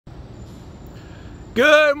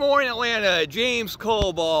Good morning, Atlanta. James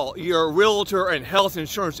Cobalt, your realtor and health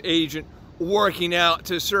insurance agent, working out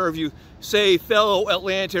to serve you. Say, fellow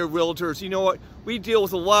Atlanta realtors, you know what? We deal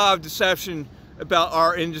with a lot of deception about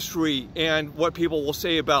our industry and what people will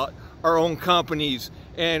say about our own companies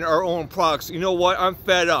and our own products. You know what? I'm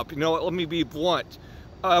fed up. You know what? Let me be blunt.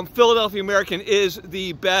 Philadelphia American is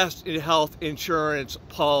the best in health insurance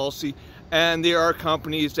policy, and there are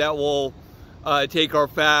companies that will take our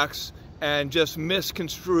facts and just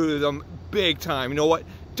misconstrue them big time. You know what?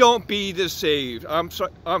 Don't be deceived. I'm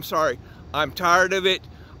sorry. I'm tired of it.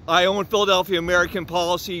 I own Philadelphia American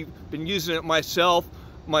policy, been using it myself,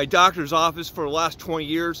 my doctor's office for the last 20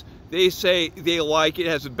 years. They say they like it,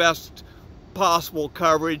 has the best possible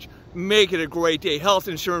coverage. Make it a great day.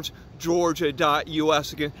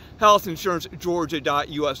 HealthInsuranceGeorgia.us. Again,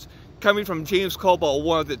 HealthInsuranceGeorgia.us. Coming from James Cobalt,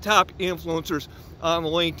 one of the top influencers on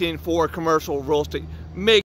LinkedIn for commercial real estate. Make